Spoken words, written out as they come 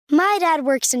My dad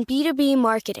works in B2B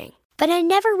marketing, but I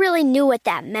never really knew what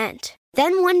that meant.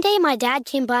 Then one day my dad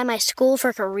came by my school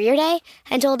for career day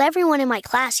and told everyone in my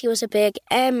class he was a big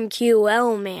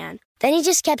MQL man. Then he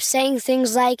just kept saying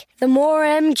things like, the more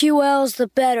MQLs, the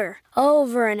better,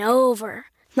 over and over.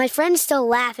 My friends still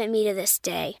laugh at me to this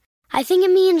day. I think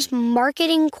it means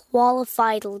marketing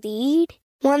qualified lead.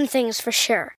 One thing's for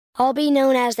sure. I'll be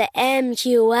known as the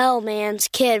MQL man's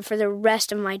kid for the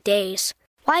rest of my days.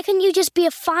 Why couldn't you just be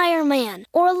a fireman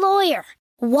or a lawyer?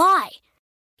 Why?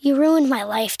 You ruined my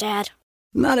life, Dad.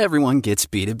 Not everyone gets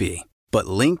B2B, but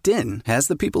LinkedIn has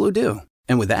the people who do.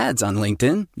 And with ads on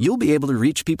LinkedIn, you'll be able to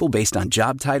reach people based on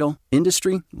job title,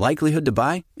 industry, likelihood to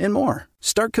buy, and more.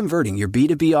 Start converting your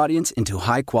B2B audience into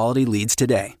high-quality leads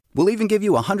today. We'll even give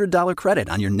you a $100 credit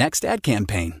on your next ad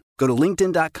campaign. Go to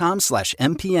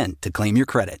linkedin.com/MPN to claim your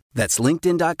credit. That's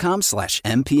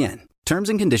linkedin.com/MPN. Terms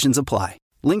and conditions apply.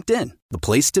 LinkedIn, the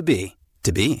place to be,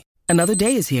 to be. Another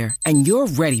day is here, and you're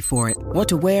ready for it. What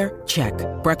to wear? Check.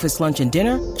 Breakfast, lunch, and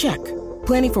dinner? Check.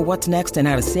 Planning for what's next and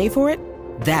how to save for it?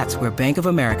 That's where Bank of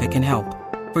America can help.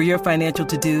 For your financial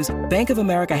to-dos, Bank of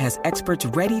America has experts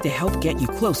ready to help get you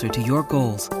closer to your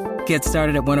goals. Get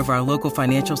started at one of our local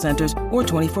financial centers or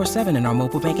 24/7 in our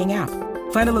mobile banking app.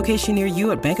 Find a location near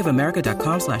you at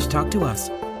bankofamerica.com/talktous.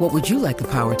 What would you like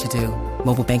the power to do?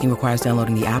 Mobile banking requires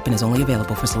downloading the app and is only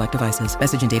available for select devices.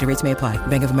 Message and data rates may apply.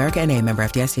 Bank of America N.A., member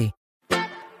FDIC.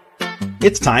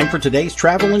 It's time for today's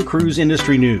travel and cruise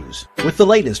industry news. With the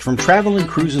latest from travel and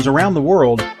cruises around the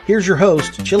world, here's your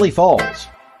host, Chili Falls.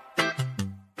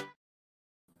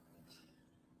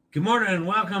 Good morning and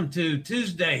welcome to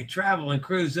Tuesday Travel and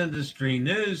Cruise Industry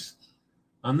News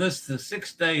on the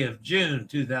 6th day of June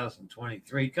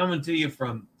 2023, coming to you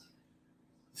from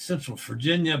Central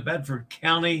Virginia, Bedford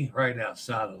County, right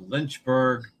outside of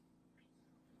Lynchburg.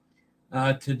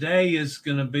 Today is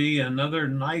going to be another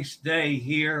nice day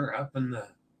here up in the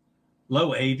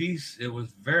low 80s. It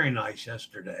was very nice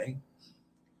yesterday.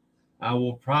 I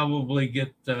will probably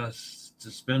get to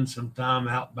spend some time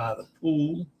out by the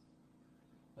pool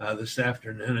this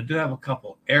afternoon. I do have a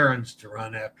couple errands to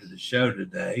run after the show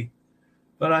today,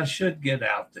 but I should get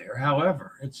out there.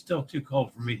 However, it's still too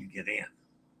cold for me to get in.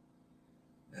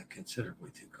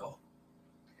 Considerably too cold.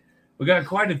 We got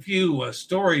quite a few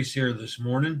stories here this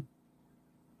morning.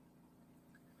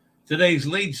 Today's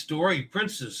lead story,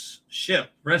 Princess Ship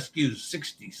rescues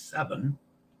 67.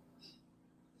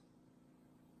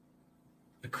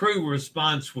 The crew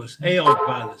response was hailed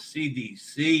by the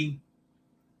CDC.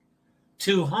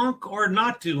 To honk or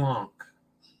not to honk?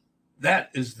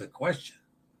 That is the question.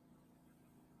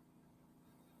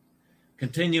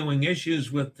 Continuing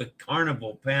issues with the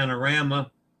Carnival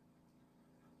Panorama.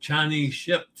 Chinese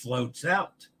ship floats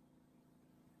out.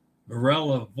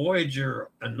 Marella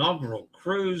Voyager inaugural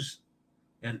cruise.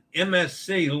 And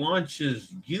MSC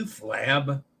launches Youth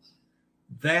Lab.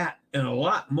 That and a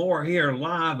lot more here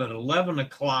live at 11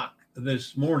 o'clock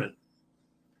this morning.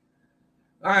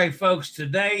 All right, folks,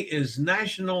 today is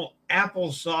National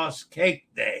Applesauce Cake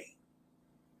Day.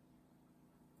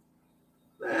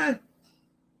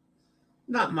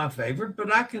 Not my favorite, but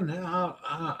I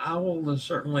will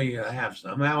certainly have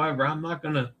some. However, I'm not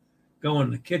going to go in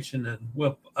the kitchen and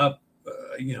whip up,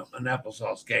 an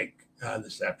applesauce cake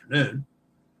this afternoon.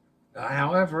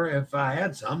 However, if I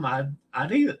had some, I'd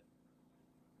eat it.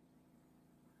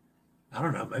 I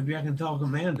don't know. Maybe I can talk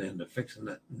Amanda into fixing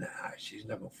it. Nah, she's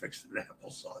never going to fix an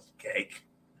applesauce cake.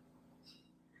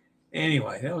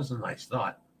 Anyway, that was a nice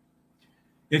thought.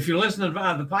 If you're listening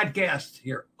via the podcast,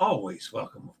 you're always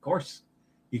welcome, of course.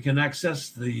 You can access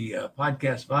the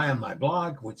podcast via my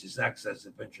blog, which is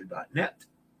accessadventure.net.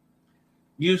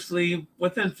 Usually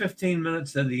within 15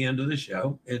 minutes at the end of the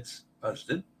show, it's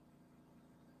posted.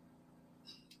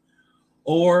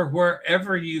 Or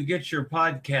wherever you get your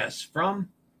podcasts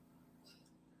from.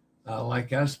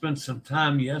 Like I spent some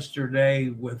time yesterday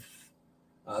with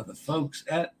the folks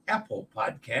at Apple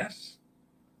Podcasts.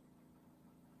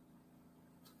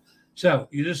 So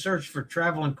you just search for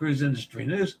Travel and Cruise Industry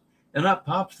News, and up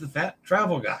pops the Fat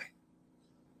Travel Guy.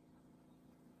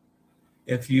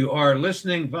 If you are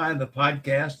listening via the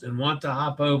podcast and want to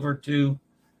hop over to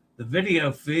the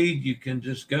video feed, you can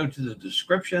just go to the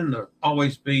description. There'll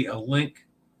always be a link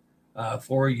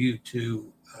for you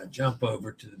to jump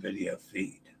over to the video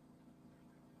feed.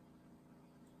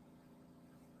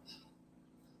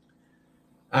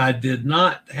 I did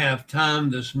not have time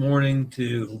this morning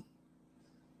to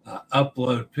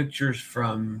upload pictures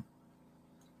from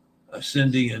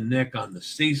Cindy and Nick on the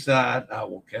seaside. I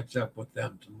will catch up with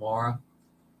them tomorrow.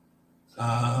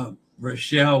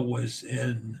 Rochelle was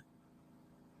in,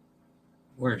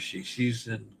 where is she? She's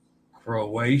in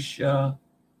Croatia.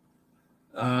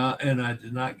 And I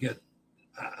did not get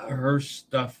her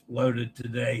stuff loaded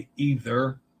today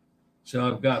either. So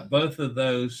I've got both of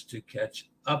those to catch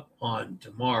up on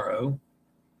tomorrow.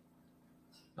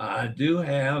 I do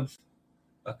have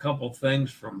a couple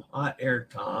things from Hot Air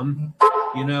Tom.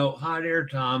 You know, Hot Air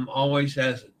Tom always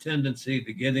has a tendency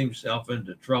to get himself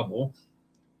into trouble.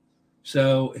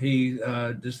 So he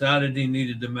decided he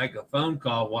needed to make a phone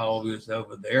call while he was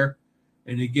over there.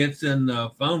 And he gets in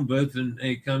the phone booth and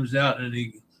he comes out and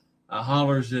he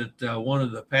hollers at one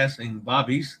of the passing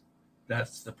bobbies.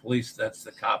 That's the police. That's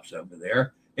the cops over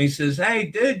there. And he says, "Hey,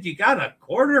 dude, you got a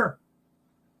quarter?"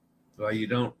 Well, you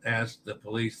don't ask the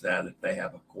police that if they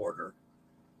have a quarter,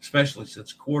 especially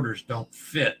since quarters don't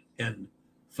fit in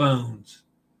phones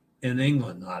in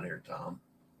England, Hot Air Tom.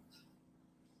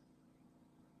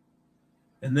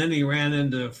 And then he ran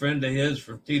into a friend of his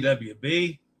from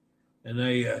TWB, and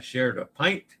they shared a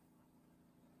pint.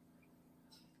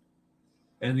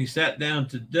 And he sat down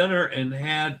to dinner and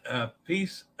had a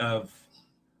piece of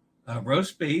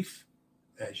roast beef,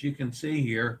 as you can see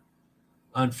here.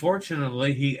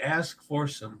 Unfortunately, he asked for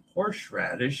some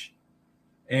horseradish,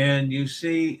 and you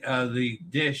see the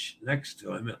dish next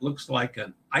to him. It looks like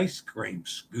an ice cream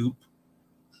scoop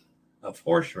of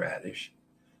horseradish.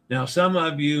 Now, some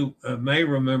of you may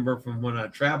remember from when I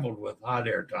traveled with Hot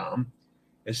Air Tom,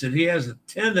 is that he has a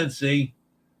tendency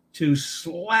to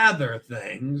slather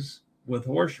things with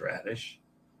horseradish.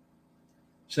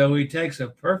 So he takes a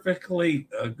perfectly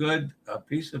good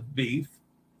piece of beef,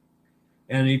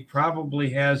 and he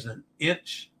probably has an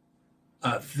inch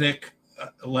thick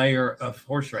layer of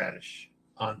horseradish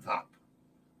on top.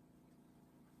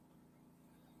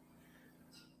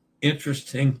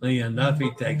 Interestingly enough,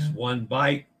 he takes one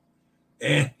bite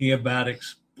and he about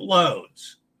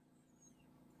explodes.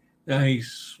 Now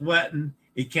he's sweating.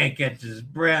 He can't catch his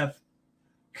breath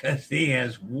because he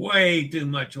has way too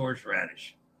much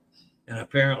horseradish. And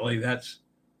apparently that's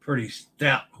pretty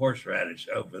stout horseradish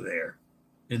over there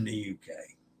in the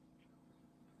UK.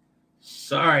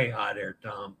 Sorry, Hot Air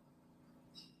Tom.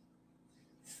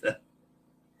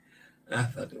 I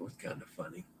thought it was kind of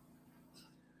funny.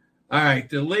 All right,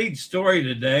 the lead story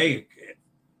today.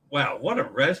 Wow, what a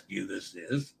rescue this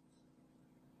is.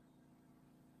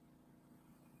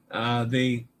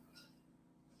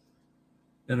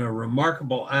 In a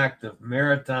remarkable act of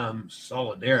maritime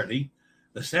solidarity,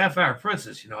 the Sapphire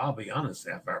Princess, I'll be on the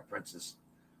Sapphire Princess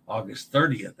August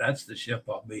 30th. That's the ship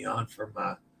I'll be on for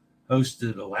my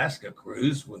hosted Alaska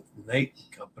cruise with Nate and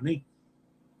company.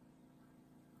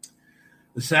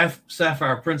 The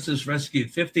Sapphire Princess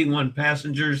rescued 51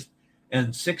 passengers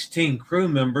and 16 crew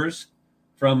members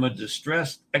from a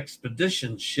distressed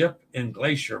expedition ship in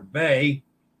Glacier Bay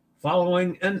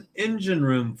following an engine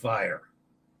room fire.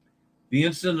 The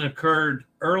incident occurred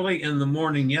early in the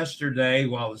morning yesterday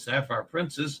while the Sapphire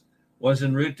Princess was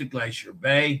en route to Glacier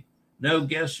Bay. No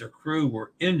guests or crew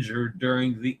were injured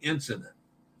during the incident.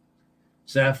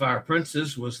 Sapphire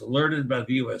Princess was alerted by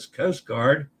the U.S. Coast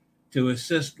Guard to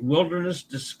assist Wilderness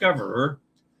Discoverer,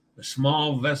 a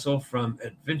small vessel from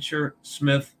Adventure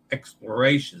Smith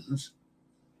Explorations.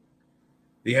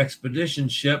 The expedition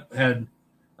ship had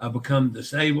become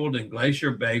disabled in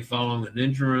Glacier Bay following an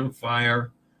engine room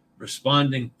fire.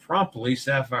 Responding promptly,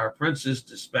 Sapphire Princess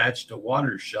dispatched a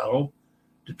water shuttle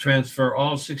to transfer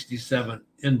all 67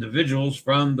 individuals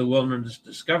from the Wilderness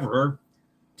Discoverer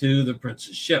to the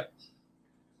Princess ship.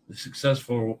 The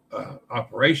successful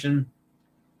operation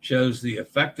shows the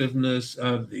effectiveness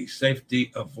of the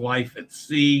safety of life at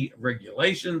sea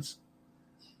regulations,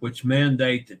 which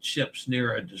mandate that ships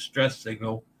near a distress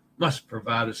signal must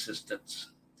provide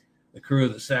assistance. The crew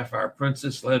of the Sapphire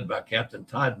Princess, led by Captain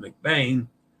Todd McBain,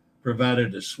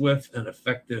 provided a swift and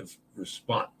effective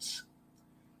response.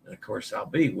 And of course, I'll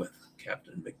be with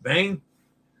Captain McBain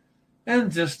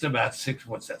in just about 6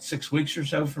 weeks or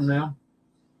so from now?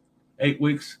 8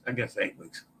 weeks? I guess 8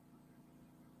 weeks.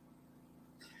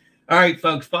 All right,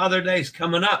 folks, Father's Day is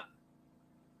coming up.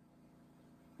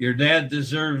 Your dad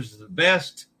deserves the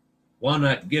best. Why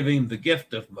not give him the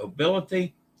gift of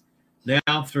mobility?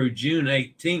 Now through June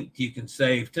 18th, you can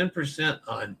save 10%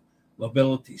 on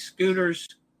mobility scooters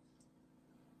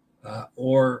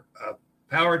or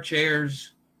power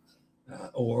chairs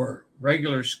or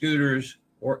regular scooters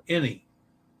or any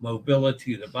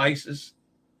mobility devices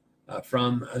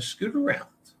from a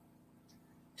Scootaround.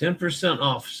 10%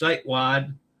 off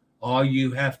site-wide. All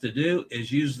you have to do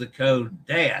is use the code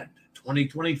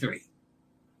DAD2023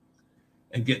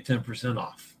 and get 10%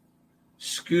 off.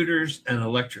 Scooters and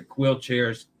electric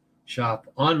wheelchairs. Shop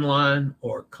online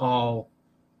or call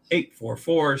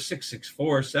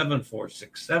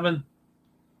 844-664-7467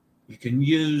 You can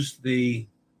use the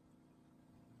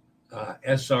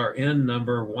SRN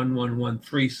number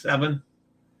 11137,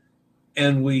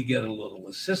 and we get a little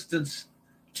assistance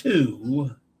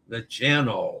to the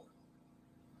channel.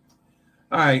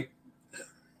 All right.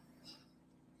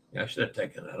 Yeah, I should have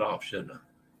taken that off, shouldn't I?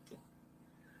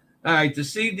 All right, the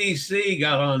CDC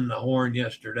got on the horn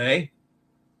yesterday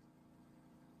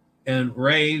and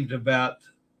raved about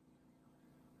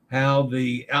how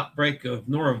the outbreak of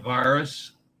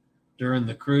norovirus during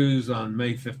the cruise on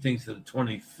May 15th to the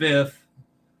 25th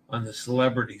on the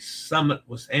Celebrity Summit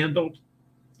was handled.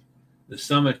 The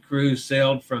Summit cruise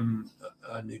sailed from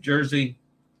New Jersey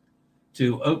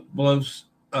to Oak Bluffs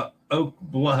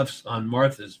on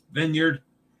Martha's Vineyard,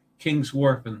 Kings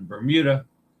Wharf in Bermuda,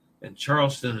 and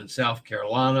Charleston in South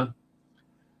Carolina.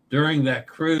 During that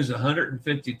cruise,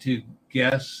 152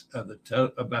 guests of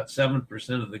the about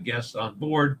 7% of the guests on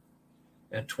board,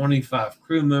 and 25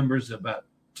 crew members, about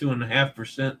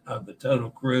 2.5% of the total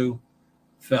crew,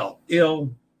 fell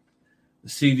ill. The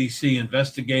CDC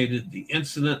investigated the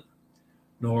incident.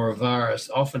 Norovirus,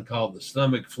 often called the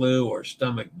stomach flu or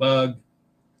stomach bug,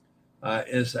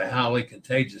 is a highly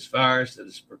contagious virus that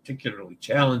is particularly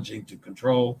challenging to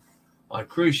control on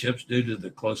cruise ships due to the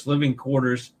close living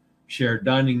quarters, shared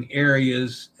dining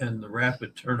areas, and the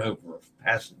rapid turnover of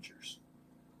passengers.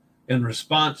 In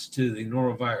response to the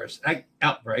norovirus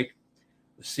outbreak,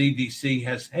 the CDC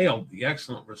has hailed the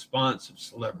excellent response of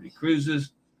Celebrity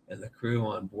Cruises and the crew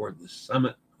on board the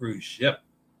Summit cruise ship.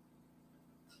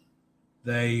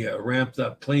 They ramped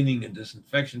up cleaning and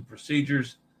disinfection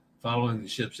procedures following the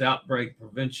ship's outbreak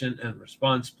prevention and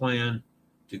response plan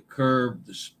to curb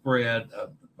the spread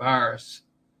of the virus,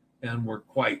 and were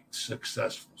quite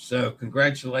successful. So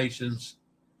congratulations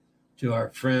to our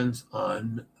friends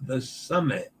on the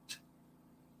Summit.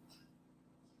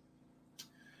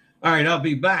 All right, I'll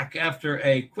be back after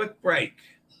a quick break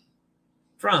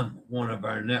from one of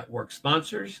our network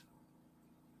sponsors.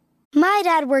 My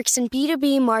dad works in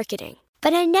B2B marketing,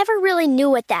 but I never really knew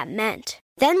what that meant.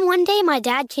 Then one day my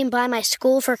dad came by my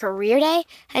school for career day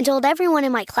and told everyone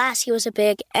in my class he was a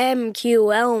big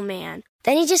MQL man.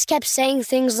 Then he just kept saying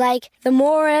things like, the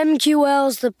more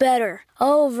MQLs, the better,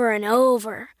 over and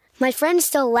over. My friends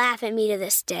still laugh at me to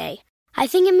this day. I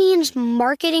think it means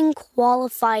marketing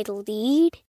qualified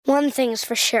lead. One thing's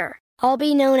for sure, I'll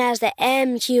be known as the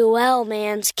MQL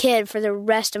man's kid for the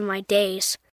rest of my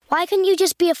days. Why couldn't you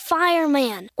just be a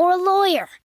fireman or a lawyer?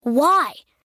 Why?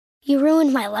 You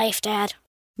ruined my life, Dad.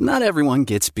 Not everyone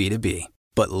gets B2B,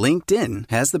 but LinkedIn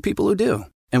has the people who do.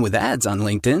 And with ads on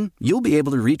LinkedIn, you'll be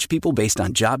able to reach people based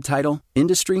on job title,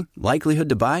 industry, likelihood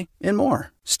to buy, and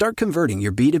more. Start converting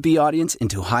your B2B audience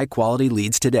into high-quality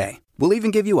leads today. We'll even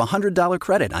give you a $100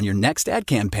 credit on your next ad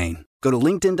campaign. Go to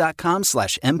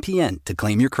linkedin.com/MPN to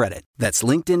claim your credit. That's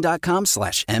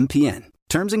linkedin.com/MPN.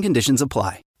 Terms and conditions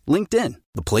apply. LinkedIn,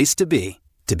 the place to be,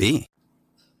 to be.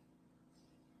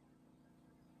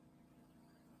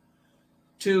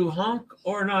 To honk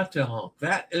or not to honk?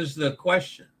 That is the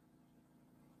question.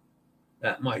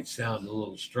 That might sound a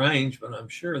little strange, but I'm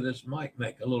sure this might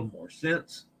make a little more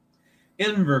sense.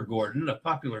 Invergordon, a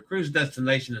popular cruise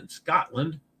destination in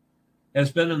Scotland,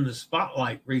 has been in the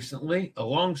spotlight recently. A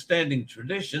long-standing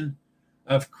tradition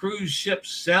of cruise ships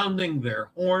sounding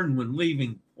their horn when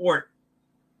leaving port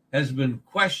has been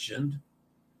questioned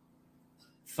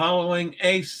following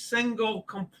a single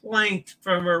complaint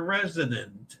from a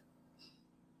resident.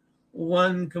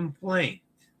 One complaint.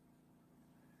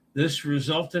 This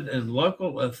resulted in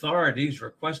local authorities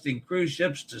requesting cruise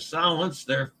ships to silence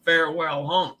their farewell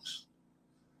honks.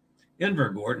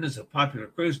 Invergordon is a popular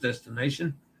cruise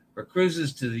destination where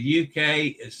cruises to the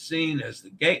UK is seen as the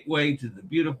gateway to the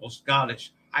beautiful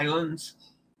Scottish Highlands.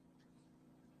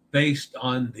 Based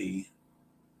on the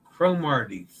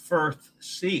Cromarty Firth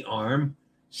Sea Arm,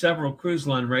 several cruise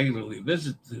lines regularly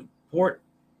visit the port,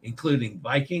 including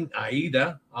Viking,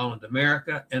 AIDA, Holland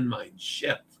America, and Mein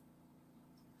Schiff.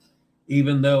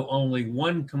 Even though only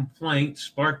one complaint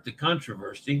sparked the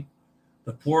controversy,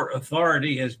 the Port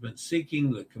Authority has been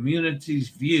seeking the community's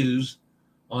views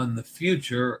on the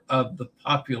future of the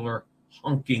popular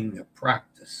honking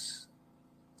practice.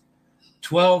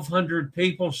 1,200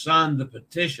 people signed the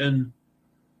petition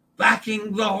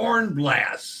backing the horn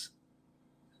blasts,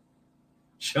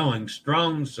 showing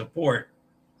strong support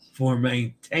for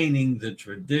maintaining the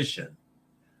tradition.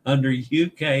 Under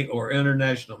UK or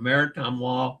international maritime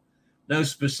law, no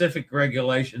specific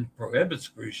regulation prohibits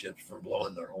cruise ships from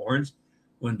blowing their horns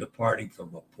when departing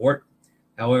from a port.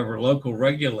 However, local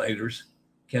regulators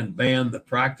can ban the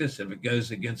practice if it goes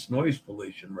against noise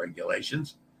pollution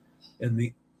regulations. In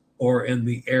the or in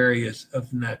the areas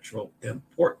of natural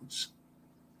importance.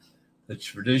 The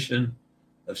tradition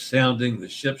of sounding the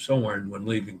ship's horn when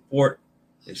leaving port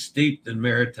is steeped in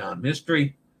maritime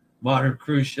history. Modern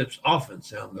cruise ships often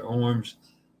sound their horns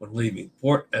when leaving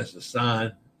port as a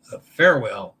sign of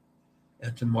farewell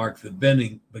and to mark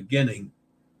the beginning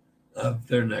of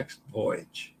their next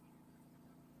voyage.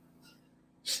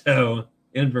 So,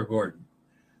 Invergordon,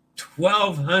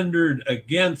 1,200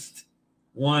 against,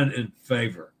 1 in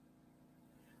favor.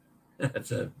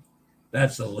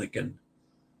 That's a licking.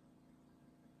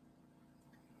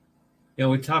 You know,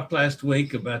 we talked last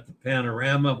week about the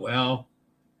Panorama. Well,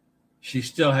 she's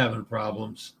still having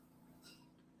problems.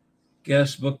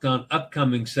 Guests booked on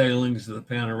upcoming sailings of the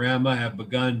Panorama have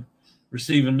begun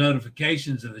receiving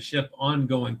notifications of the ship's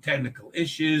ongoing technical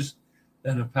issues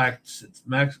that impacts its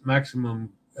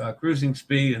maximum cruising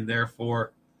speed and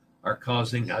therefore are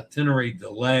causing itinerary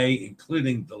delay,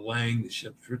 including delaying the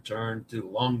ship's return to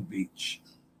Long Beach.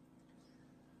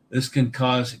 This can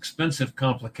cause expensive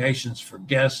complications for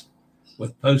guests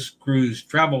with post-cruise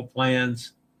travel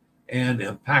plans, and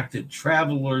impacted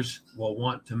travelers will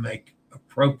want to make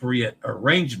appropriate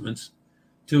arrangements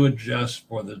to adjust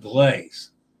for the delays.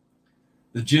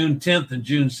 The June 10th and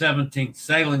June 17th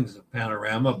sailings of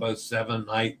Panorama, both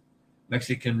 7-night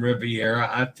Mexican Riviera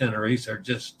itineraries, are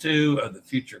just 2 of the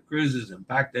future cruises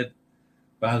impacted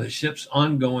by the ship's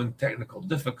ongoing technical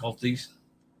difficulties,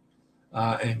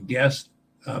 and guests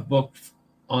booked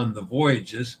on the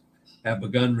voyages have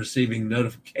begun receiving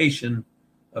notification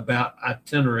about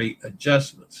itinerary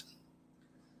adjustments.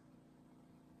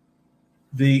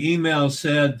 The email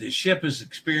said the ship is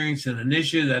experiencing an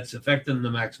issue that's affecting the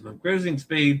maximum cruising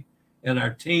speed, and our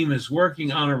team is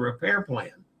working on a repair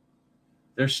plan.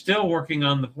 They're still working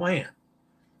on the plan.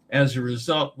 As a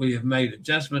result, we have made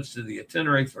adjustments to the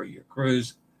itinerary for your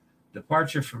cruise.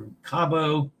 Departure from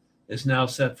Cabo is now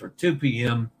set for 2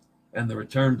 p.m., and the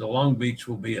return to Long Beach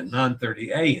will be at 9:30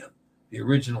 a.m. The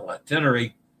original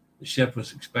itinerary, the ship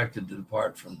was expected to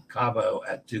depart from Cabo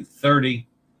at 2:30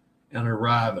 and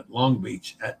arrive at Long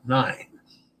Beach at 9.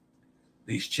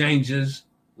 These changes,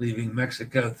 leaving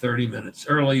Mexico 30 minutes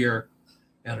earlier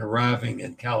and arriving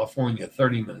in California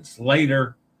 30 minutes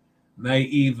later, may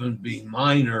even be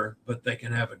minor, but they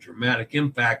can have a dramatic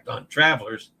impact on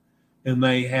travelers who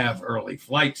may have early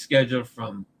flights scheduled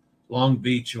from Long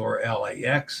Beach or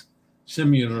LAX.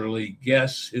 Similarly,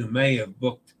 guests who may have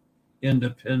booked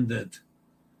independent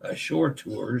shore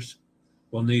tours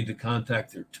will need to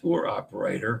contact their tour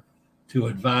operator to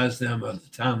advise them of the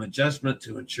time adjustment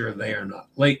to ensure they are not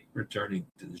late returning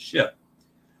to the ship.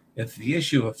 If the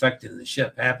issue affecting the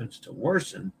ship happens to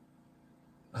worsen,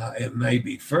 it may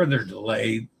be further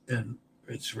delayed, and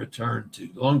its return to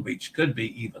Long Beach could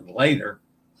be even later,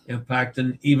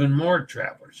 impacting even more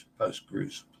travelers'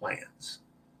 post-cruise plans.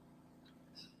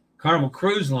 Carnival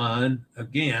Cruise Line,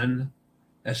 again,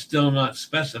 has still not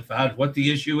specified what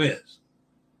the issue is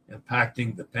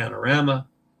impacting the Panorama,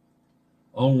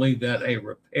 only that a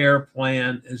repair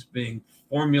plan is being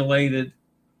formulated.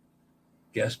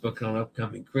 Guests booked on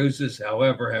upcoming cruises,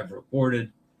 however, have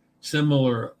reported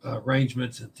similar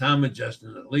arrangements and time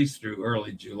adjustment at least through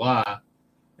early July,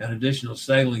 and additional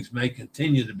sailings may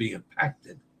continue to be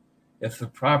impacted if the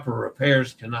proper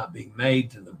repairs cannot be made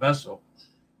to the vessel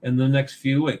in the next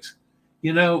few weeks.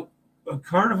 You know,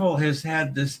 Carnival has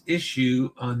had this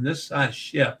issue on this size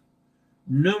ship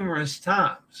numerous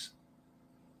times.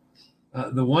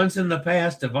 The ones in the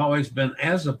past have always been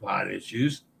Azopod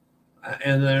issues,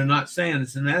 and they're not saying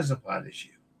it's an Azopod issue.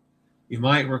 You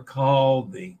might recall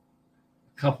a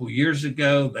couple years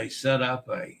ago, they set up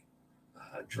a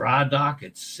dry dock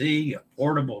at sea, a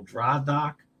portable dry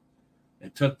dock,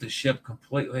 and took the ship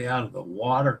completely out of the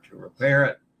water to repair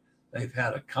it. They've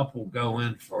had a couple go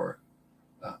in for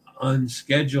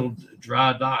unscheduled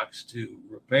dry docks to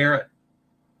repair it.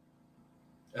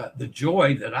 The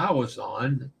Joy that I was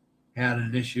on had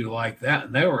an issue like that,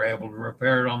 and they were able to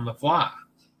repair it on the fly.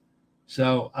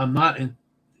 So I'm not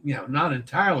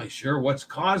entirely sure what's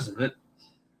causing it.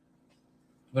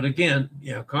 But again,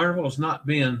 Carnival's not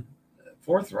being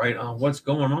forthright on what's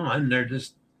going on. They're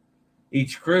just,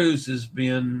 each cruise is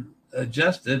being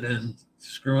adjusted and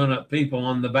screwing up people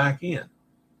on the back end.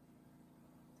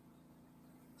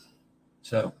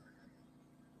 So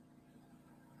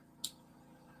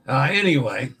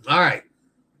anyway, all right.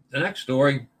 The next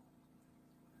story,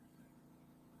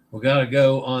 we got to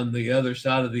go on the other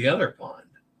side of the other pond.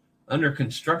 Under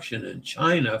construction in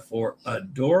China for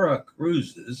Adora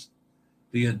Cruises,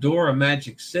 the Adora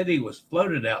Magic City was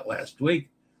floated out last week.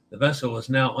 The vessel is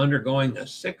now undergoing a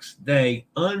 6-day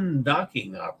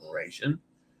undocking operation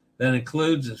that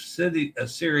includes a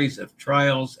series of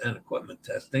trials and equipment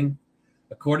testing.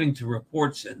 According to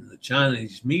reports in the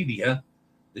Chinese media,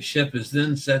 the ship is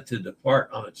then set to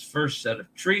depart on its first set of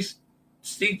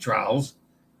sea trials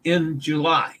in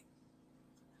July.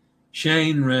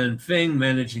 Shane Renfeng,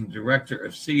 managing director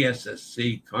of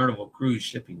CSSC Carnival Cruise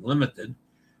Shipping Limited,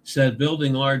 said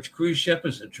building large cruise ship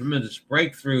is a tremendous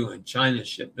breakthrough in China's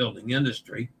shipbuilding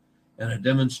industry and a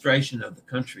demonstration of the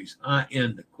country's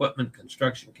high-end equipment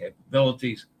construction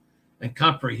capabilities and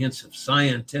comprehensive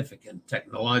scientific and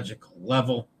technological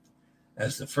level.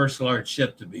 As the first large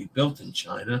ship to be built in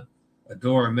China,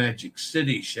 Adora Magic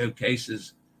City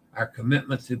showcases our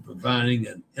commitment to providing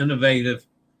an innovative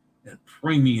and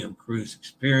premium cruise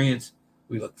experience.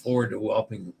 We look forward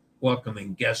to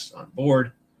welcoming guests on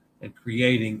board and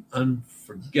creating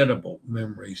unforgettable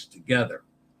memories together.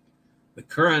 The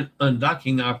current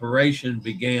undocking operation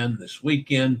began this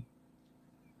weekend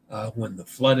when the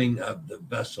flooding of the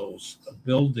vessel's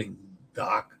building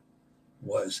dock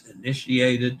was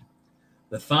initiated.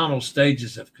 The final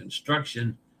stages of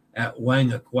construction at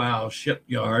Wangakwao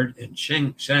Shipyard in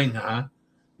Shanghai,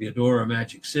 the Adora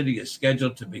Magic City, is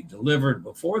scheduled to be delivered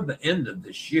before the end of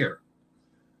this year.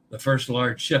 The first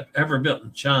large ship ever built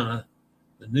in China,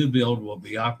 the new build will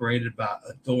be operated by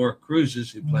Adora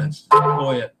Cruises, who plans to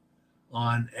deploy it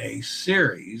on a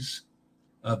series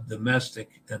of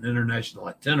domestic and international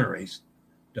itineraries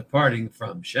departing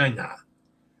from Shanghai.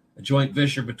 A joint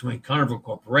venture between Carnival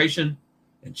Corporation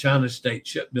and China State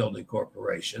Shipbuilding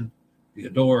Corporation, the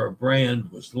Adora brand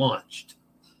was launched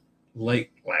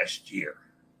late last year.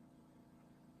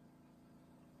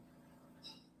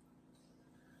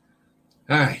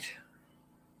 All right.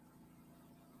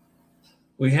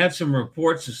 We had some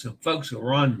reports of some folks who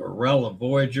were on Marella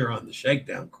Voyager on the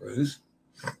Shakedown cruise.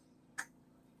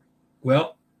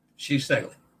 Well, she's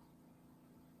sailing.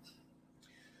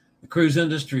 The cruise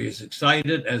industry is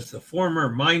excited as the former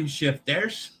Mein Schiff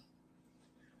Ders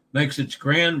makes its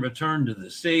grand return to the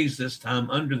seas, this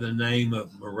time under the name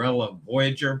of Marella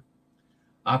Voyager.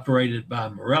 Operated by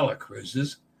Marella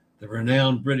Cruises, the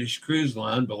renowned British cruise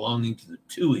line belonging to the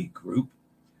TUI Group,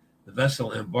 the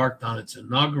vessel embarked on its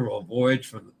inaugural voyage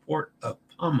from the port of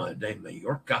Palma de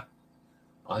Mallorca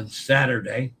on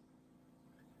Saturday.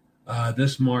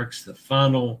 This marks the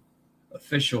final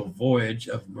official voyage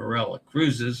of Marella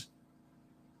Cruises,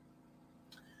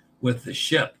 with the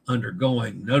ship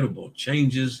undergoing notable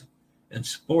changes and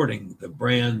sporting the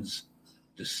brand's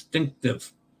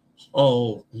distinctive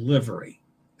hull livery.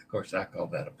 Of course, I call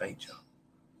that a paint job.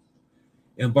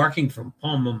 Embarking from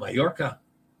Palma, Mallorca,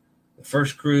 the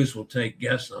first cruise will take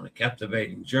guests on a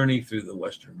captivating journey through the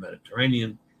Western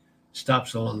Mediterranean.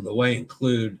 Stops along the way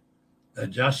include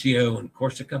Ajaccio in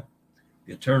Corsica,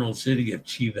 the eternal city of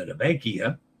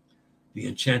Civitavecchia, the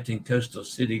enchanting coastal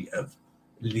city of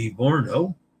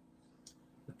Livorno,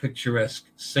 the picturesque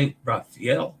Saint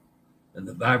Raphael, and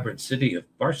the vibrant city of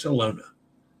Barcelona.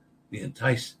 The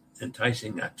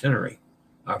enticing itinerary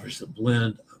offers a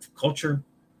blend of culture,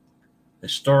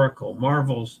 historical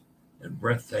marvels, and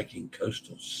breathtaking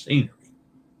coastal scenery,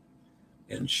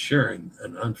 ensuring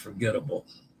an unforgettable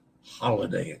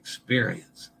holiday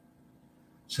experience.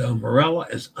 So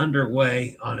Marella is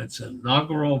underway on its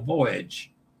inaugural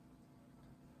voyage.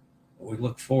 We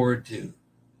look forward to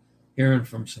hearing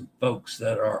from some folks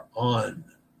that are on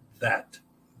that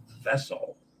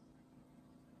vessel.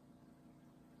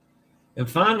 And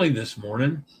finally this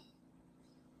morning,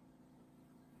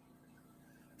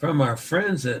 from our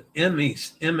friends at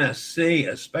MSC,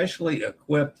 a specially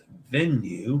equipped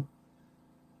venue,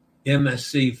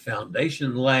 MSC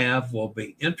Foundation Lab, will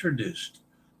be introduced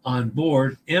on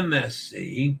board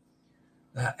MSC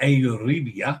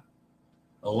Euribia,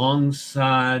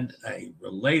 alongside a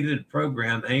related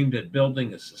program aimed at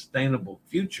building a sustainable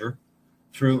future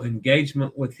through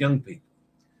engagement with young people.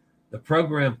 The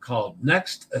program, called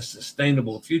Next, A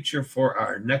Sustainable Future for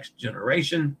Our Next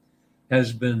Generation,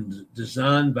 has been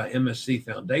designed by MSC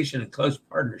Foundation in close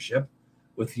partnership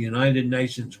with the United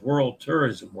Nations World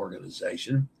Tourism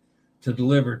Organization to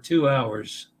deliver 2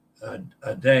 hours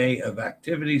a day of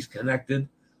activities connected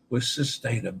with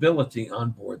sustainability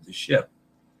on board the ship.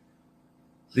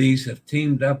 These have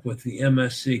teamed up with the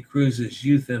MSC Cruises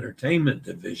Youth Entertainment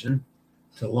Division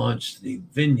to launch the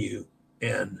venue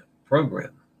and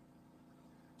program.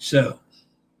 So,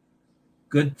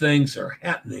 good things are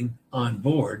happening on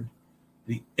board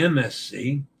the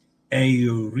MSC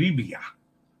Euribia,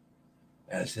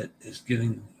 as it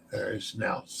is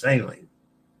now sailing.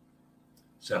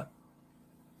 So,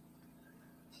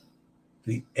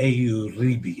 the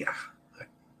Euribia. I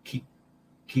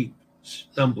keep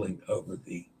stumbling over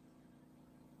the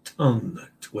tongue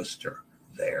twister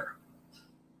there.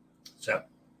 So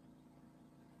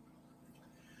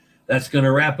that's going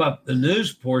to wrap up the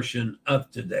news portion of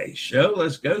today's show.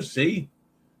 Let's go see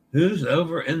who's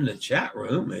over in the chat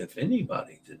room, if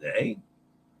anybody today.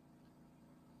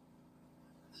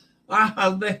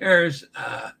 There's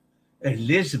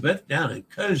Elizabeth down in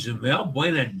Cozumel.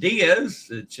 Buenos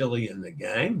dias, Chili and the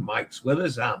gang. Mike's with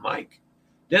us. Hi, Mike.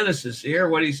 Dennis is here.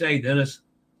 What do you say, Dennis?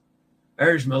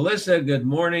 There's Melissa. Good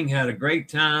morning. Had a great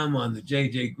time on the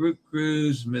JJ group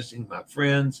cruise. Missing my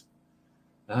friends.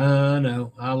 I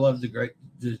know. I loved the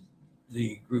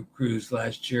group cruise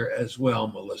last year as well,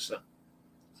 Melissa.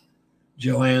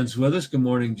 Joanne's with us. Good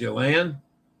morning, Joanne.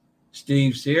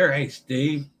 Steve's here. Hey,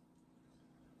 Steve.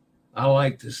 I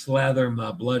like to slather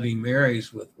my Bloody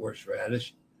Marys with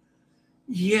horseradish.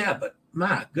 Yeah, but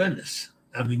my goodness.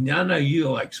 I mean, I know you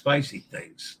like spicy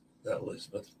things,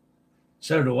 Elizabeth.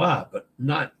 So do I, but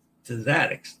not to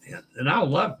that extent. And I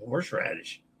love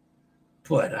horseradish,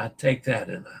 but I take that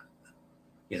in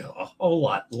a whole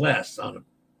lot less on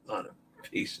a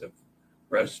piece of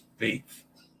roast beef.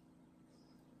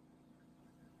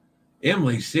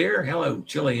 Emily's here. Hello,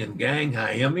 Chili and gang.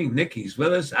 Hi, Emily. Nikki's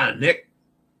with us. Hi, Nick.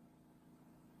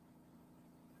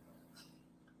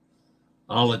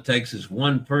 All it takes is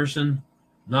one person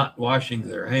not washing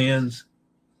their hands.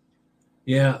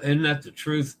 Yeah, isn't that the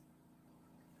truth?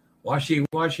 Washy,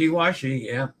 washy, washy.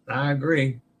 Yeah, I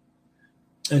agree.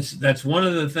 That's one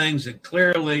of the things that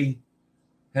clearly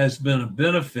has been a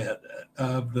benefit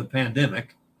of the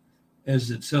pandemic, is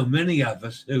that so many of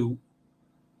us who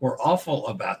were awful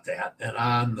about that, and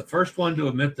I'm the first one to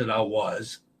admit that I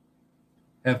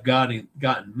have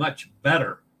gotten much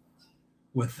better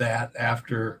with that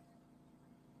after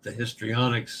the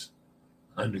histrionics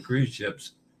on the cruise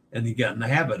ships, and you got in the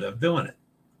habit of doing it.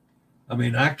 I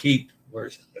mean, I keep,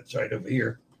 it's right over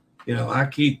here. I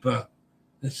keep the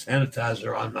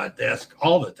sanitizer on my desk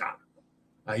all the time.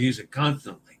 I use it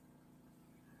constantly.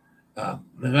 And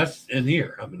that's in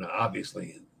here. I mean,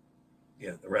 obviously,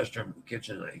 the restroom, the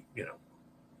kitchen,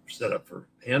 set up for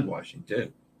hand washing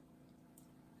too.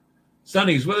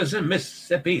 Sonny's with us in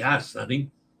Mississippi. Hi,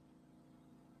 Sonny.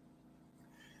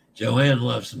 Joanne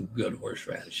loves some good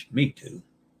horseradish. Me too.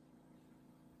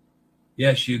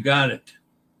 Yes, you got it.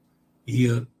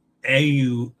 Arabia.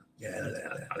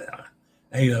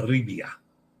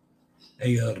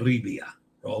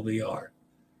 Roll the R.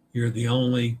 You're the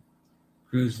only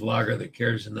cruise vlogger that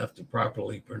cares enough to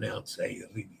properly pronounce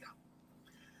Arabia.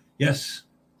 Yes,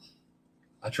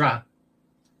 I try.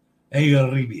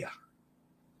 Arabia.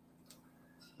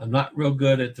 I'm not real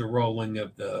good at the rolling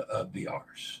of the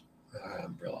R's. I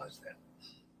realize that.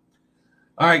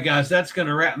 All right, guys, that's going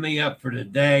to wrap me up for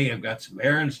today. I've got some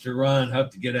errands to run.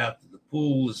 Hope to get out to the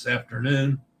pool this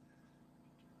afternoon.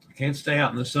 I can't stay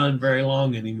out in the sun very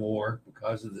long anymore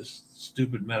because of this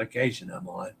stupid medication I'm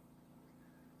on.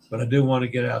 But I do want to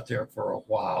get out there for a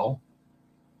while.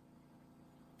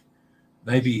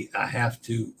 Maybe I have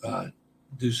to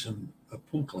do some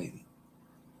pool cleaning.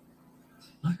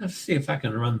 I have to see if I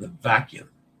can run the vacuum,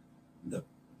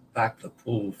 back the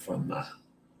pool from my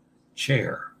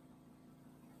chair.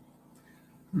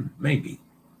 Maybe.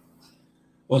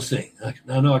 We'll see.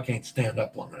 I know I can't stand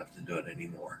up long enough to do it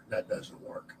anymore. That doesn't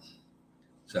work.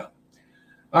 So,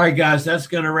 all right, guys, that's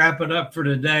going to wrap it up for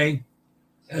today.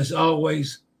 As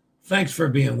always, thanks for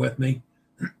being with me.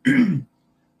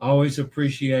 Always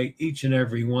appreciate each and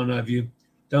every one of you.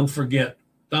 Don't forget,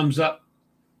 thumbs up.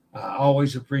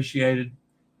 Always appreciated.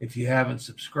 If you haven't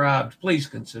subscribed, please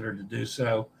consider to do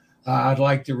so. I'd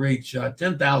like to reach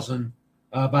 10,000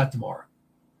 by tomorrow.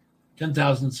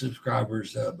 10,000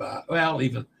 subscribers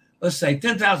let's say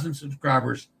 10,000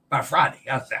 subscribers by Friday.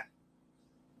 How's that?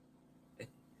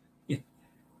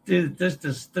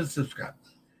 Just subscribe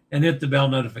and hit the bell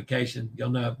notification.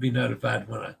 You'll be notified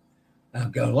when I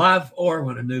go live or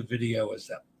when a new video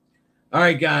is up. All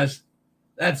right, guys,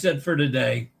 that's it for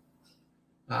today.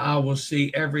 I will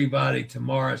see everybody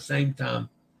tomorrow, same time,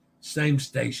 same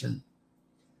station,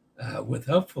 with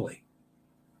hopefully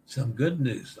some good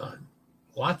news on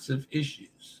lots of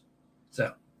issues.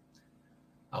 So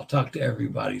I'll talk to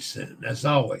everybody soon. As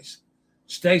always,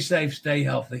 stay safe, stay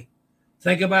healthy.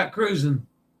 Think about cruising.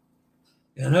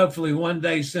 And hopefully one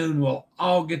day soon we'll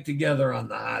all get together on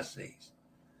the high seas.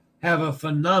 Have a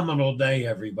phenomenal day,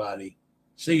 everybody.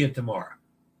 See you tomorrow.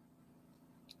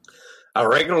 I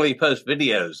regularly post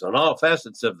videos on all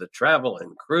facets of the travel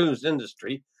and cruise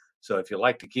industry. So if you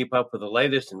like to keep up with the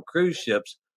latest in cruise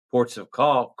ships, ports of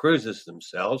call, cruises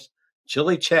themselves,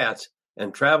 Chili chats,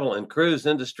 and travel and cruise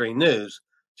industry news,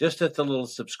 just hit the little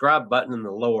subscribe button in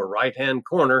the lower right-hand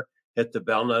corner hit the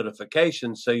bell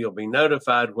notification so you'll be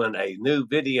notified when a new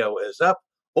video is up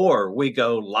or we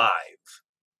go live.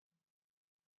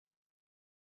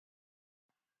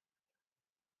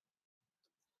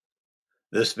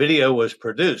 This video was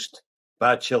produced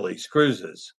by Chili's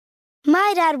Cruises.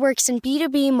 My dad works in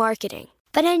B2B marketing,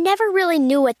 but I never really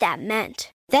knew what that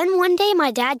meant. Then one day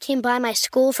my dad came by my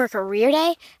school for career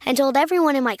day and told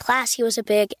everyone in my class he was a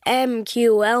big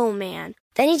MQL man.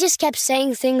 Then he just kept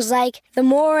saying things like, the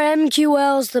more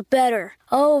MQLs, the better,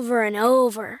 over and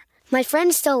over. My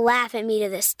friends still laugh at me to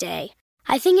this day.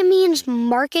 I think it means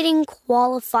marketing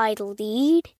qualified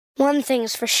lead. One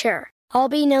thing's for sure, I'll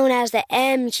be known as the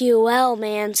MQL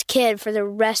man's kid for the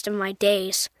rest of my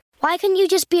days. Why couldn't you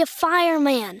just be a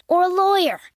fireman or a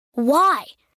lawyer? Why?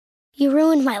 You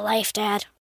ruined my life, Dad.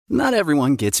 Not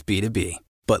everyone gets B2B,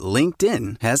 but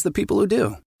LinkedIn has the people who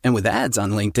do. And with ads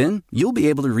on LinkedIn, you'll be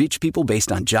able to reach people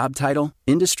based on job title,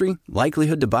 industry,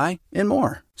 likelihood to buy, and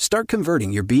more. Start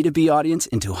converting your B2B audience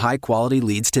into high-quality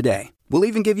leads today. We'll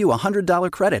even give you a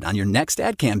 $100 credit on your next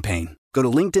ad campaign. Go to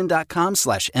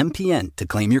linkedin.com/MPN to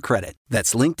claim your credit.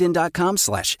 That's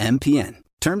linkedin.com/MPN.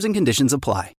 Terms and conditions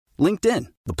apply. LinkedIn,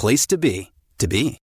 the place to be, to be.